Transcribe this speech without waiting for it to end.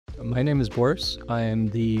My name is Boris. I am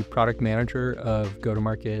the product manager of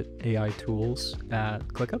go-to-market AI tools at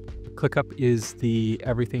ClickUp. ClickUp is the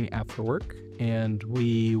everything app for work, and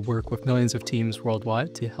we work with millions of teams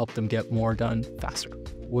worldwide to help them get more done faster.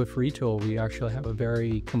 With Retool, we actually have a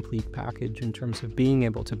very complete package in terms of being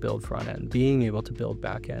able to build front end, being able to build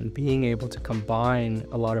back end, being able to combine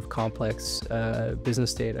a lot of complex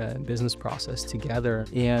business data and business process together.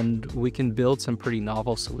 And we can build some pretty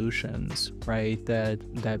novel solutions, right, that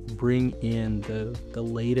bring in the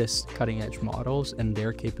latest cutting edge models and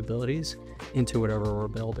their capabilities into whatever we're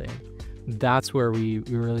building. That's where we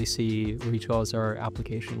really see Retool as our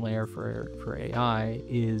application layer for AI.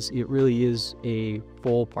 It really is a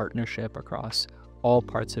full partnership across all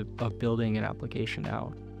parts of building an application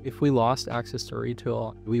out. If we lost access to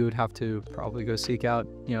Retool, we would have to probably go seek out,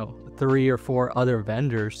 3 or 4 other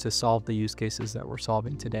vendors to solve the use cases that we're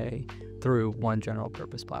solving today through one general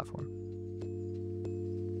purpose platform.